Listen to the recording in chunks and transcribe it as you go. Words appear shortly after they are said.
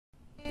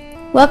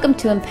Welcome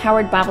to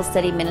Empowered Bible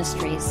Study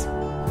Ministries.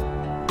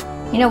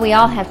 You know, we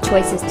all have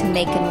choices to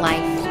make in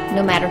life,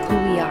 no matter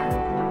who we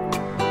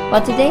are.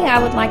 Well, today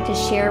I would like to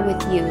share with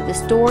you the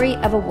story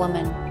of a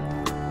woman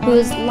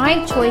whose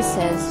life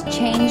choices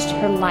changed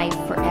her life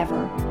forever.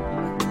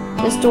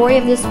 The story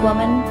of this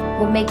woman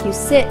will make you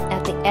sit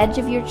at the edge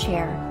of your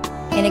chair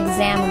and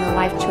examine the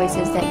life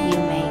choices that you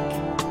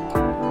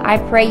make. I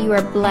pray you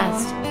are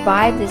blessed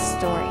by this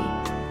story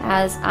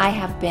as I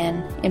have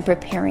been in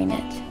preparing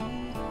it.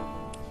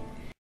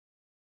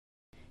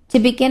 To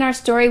begin our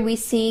story, we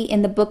see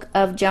in the book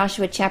of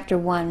Joshua chapter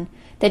 1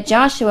 that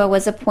Joshua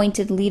was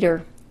appointed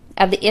leader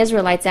of the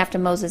Israelites after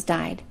Moses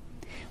died.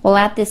 Well,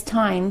 at this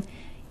time,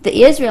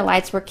 the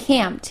Israelites were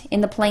camped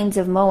in the plains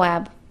of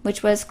Moab,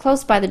 which was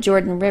close by the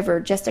Jordan River,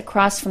 just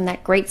across from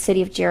that great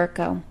city of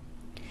Jericho.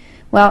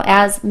 Well,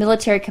 as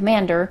military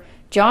commander,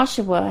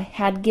 Joshua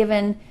had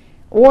given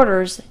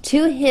orders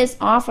to his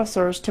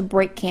officers to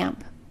break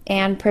camp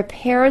and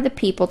prepare the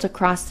people to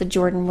cross the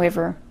Jordan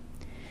River.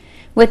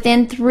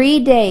 Within 3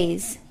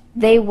 days,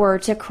 they were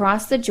to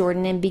cross the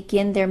Jordan and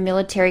begin their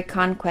military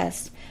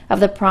conquest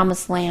of the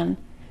Promised Land,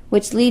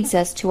 which leads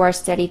us to our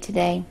study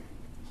today.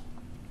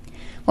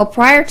 Well,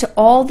 prior to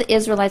all the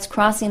Israelites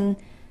crossing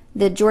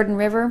the Jordan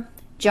River,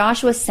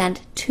 Joshua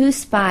sent 2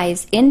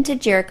 spies into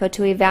Jericho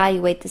to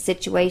evaluate the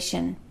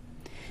situation.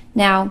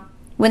 Now,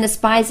 when the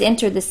spies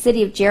entered the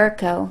city of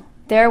Jericho,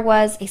 there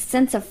was a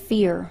sense of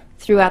fear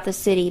throughout the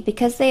city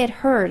because they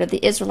had heard of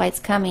the Israelites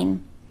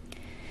coming.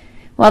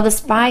 Well, the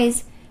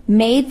spies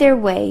made their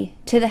way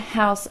to the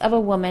house of a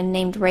woman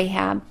named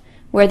Rahab,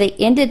 where they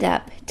ended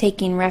up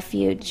taking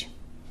refuge.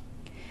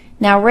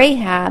 Now,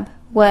 Rahab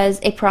was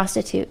a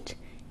prostitute,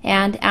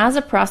 and as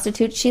a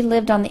prostitute, she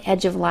lived on the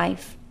edge of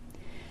life.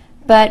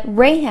 But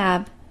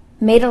Rahab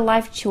made a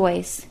life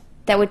choice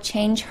that would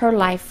change her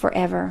life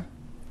forever.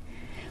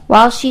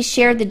 While she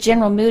shared the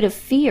general mood of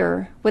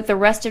fear with the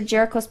rest of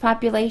Jericho's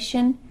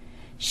population,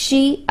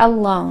 she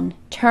alone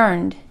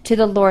turned to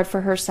the Lord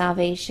for her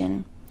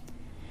salvation.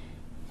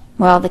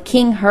 Well, the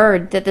king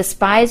heard that the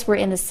spies were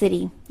in the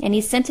city, and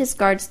he sent his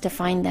guards to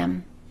find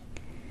them.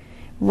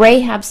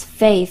 Rahab's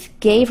faith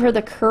gave her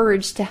the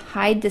courage to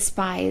hide the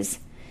spies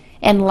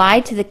and lie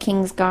to the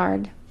king's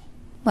guard.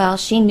 Well,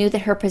 she knew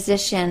that her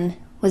position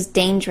was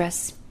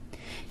dangerous.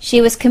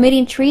 She was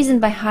committing treason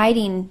by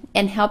hiding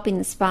and helping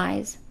the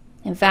spies.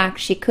 In fact,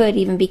 she could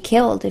even be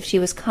killed if she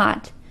was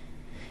caught.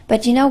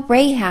 But you know,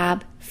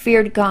 Rahab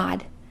feared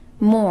God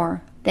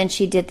more than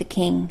she did the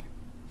king.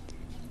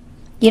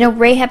 You know,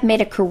 Rahab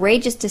made a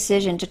courageous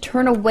decision to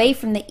turn away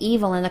from the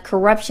evil and the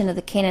corruption of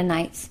the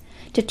Canaanites,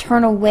 to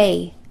turn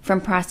away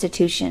from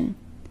prostitution.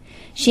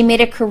 She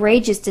made a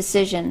courageous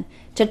decision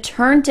to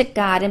turn to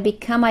God and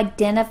become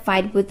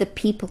identified with the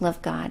people of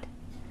God.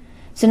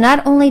 So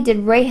not only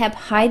did Rahab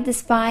hide the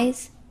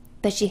spies,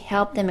 but she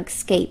helped them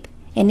escape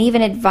and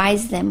even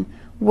advised them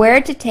where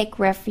to take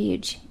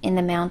refuge in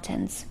the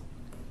mountains.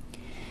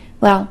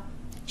 Well,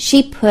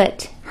 she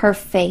put her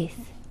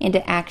faith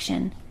into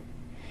action.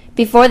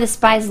 Before the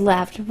spies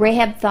left,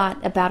 Rahab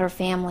thought about her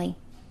family,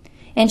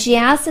 and she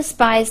asked the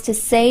spies to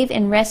save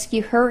and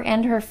rescue her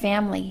and her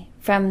family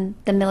from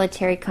the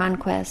military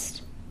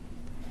conquest.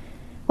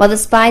 Well, the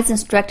spies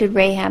instructed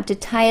Rahab to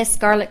tie a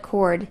scarlet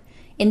cord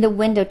in the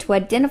window to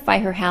identify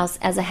her house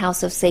as a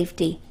house of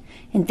safety.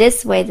 In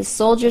this way, the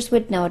soldiers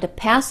would know to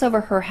pass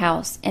over her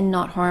house and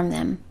not harm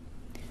them.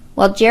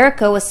 Well,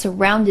 Jericho was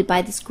surrounded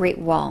by this great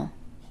wall,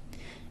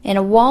 and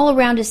a wall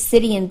around a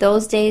city in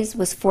those days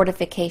was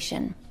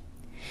fortification.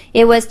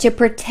 It was to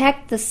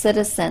protect the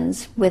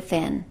citizens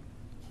within.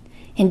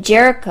 And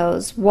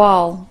Jericho's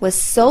wall was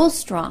so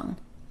strong,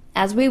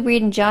 as we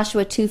read in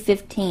Joshua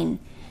 2:15,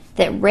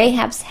 that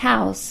Rahab's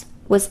house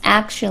was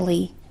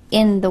actually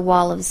in the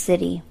wall of the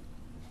city.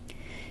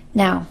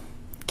 Now,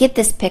 get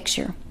this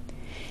picture.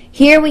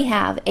 Here we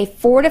have a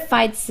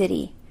fortified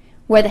city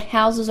where the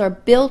houses are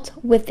built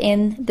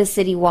within the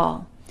city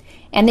wall.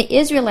 And the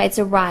Israelites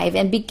arrive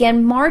and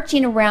begin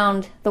marching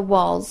around the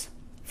walls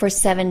for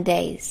 7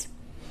 days.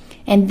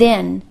 And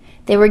then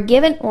they were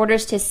given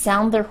orders to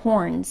sound their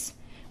horns,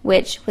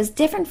 which was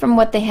different from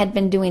what they had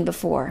been doing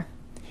before.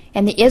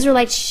 And the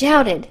Israelites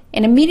shouted,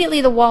 and immediately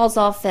the walls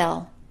all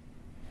fell.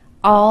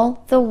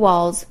 All the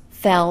walls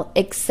fell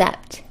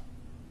except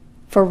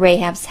for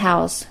Rahab's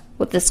house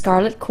with the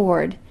scarlet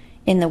cord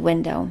in the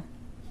window.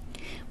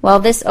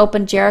 Well, this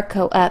opened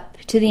Jericho up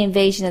to the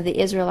invasion of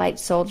the Israelite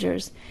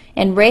soldiers,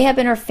 and Rahab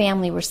and her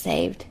family were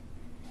saved.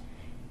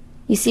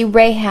 You see,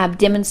 Rahab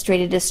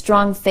demonstrated a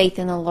strong faith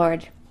in the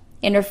Lord,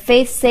 and her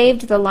faith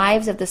saved the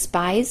lives of the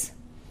spies,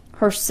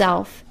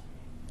 herself,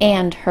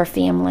 and her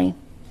family.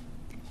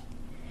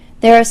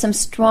 There are some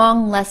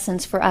strong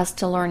lessons for us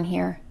to learn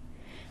here.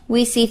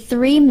 We see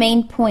 3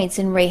 main points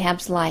in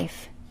Rahab's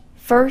life.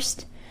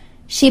 First,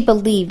 she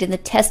believed in the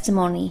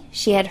testimony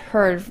she had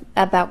heard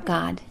about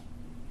God.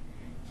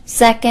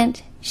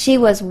 Second, she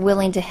was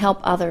willing to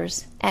help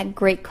others at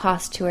great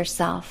cost to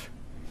herself.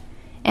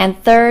 And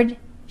third,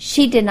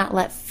 she did not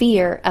let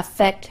fear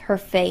affect her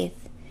faith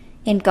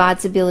in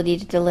God's ability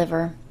to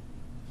deliver.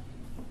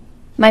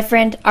 My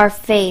friend, our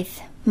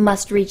faith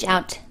must reach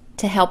out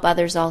to help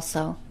others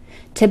also,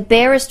 to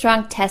bear a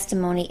strong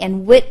testimony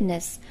and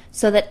witness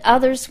so that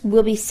others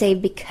will be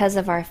saved because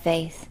of our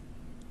faith.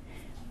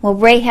 Well,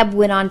 Rahab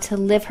went on to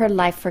live her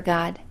life for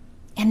God.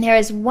 And there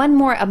is one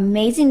more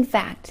amazing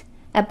fact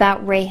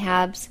about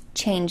Rahab's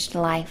changed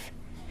life.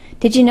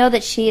 Did you know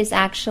that she is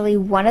actually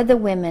one of the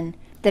women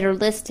that are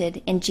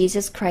listed in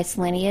Jesus Christ's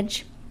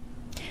lineage?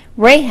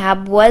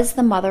 Rahab was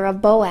the mother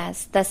of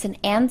Boaz, thus an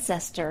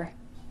ancestor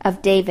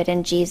of David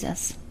and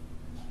Jesus.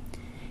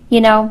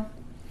 You know,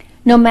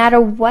 no matter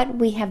what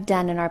we have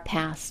done in our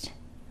past,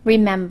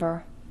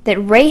 remember that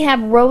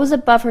Rahab rose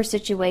above her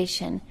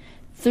situation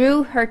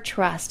through her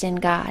trust in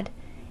God,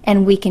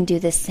 and we can do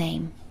the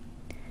same.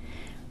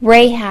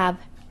 Rahab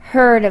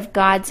heard of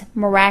God's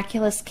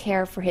miraculous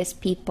care for his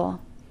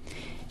people.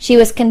 She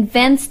was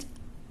convinced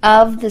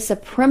of the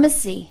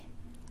supremacy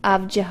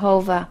of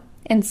Jehovah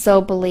and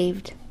so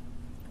believed.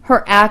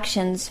 Her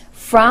actions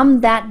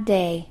from that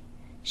day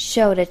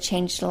showed a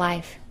changed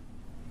life.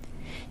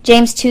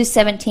 James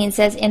 2:17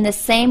 says, "In the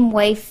same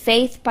way,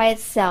 faith by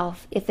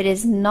itself, if it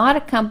is not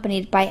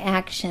accompanied by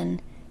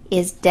action,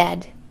 is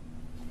dead."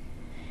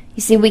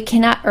 You see, we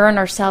cannot earn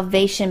our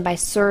salvation by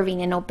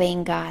serving and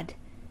obeying God.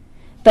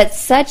 But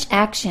such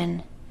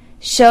action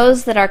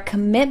shows that our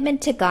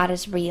commitment to God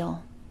is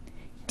real.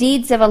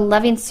 Deeds of a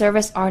loving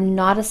service are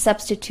not a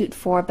substitute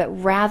for,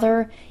 but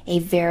rather a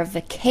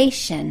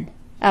verification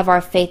of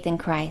our faith in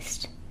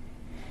Christ.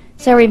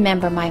 So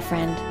remember, my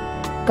friend,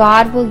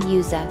 God will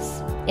use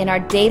us in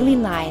our daily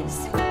lives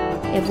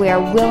if we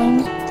are willing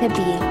to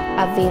be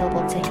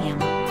available to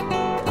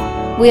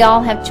Him. We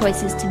all have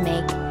choices to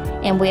make,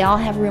 and we all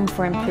have room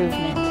for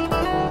improvement.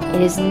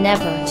 It is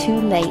never too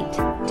late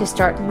to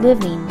start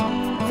living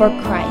for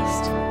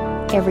Christ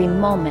every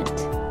moment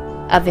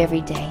of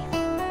every day.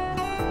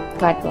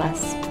 God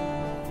bless.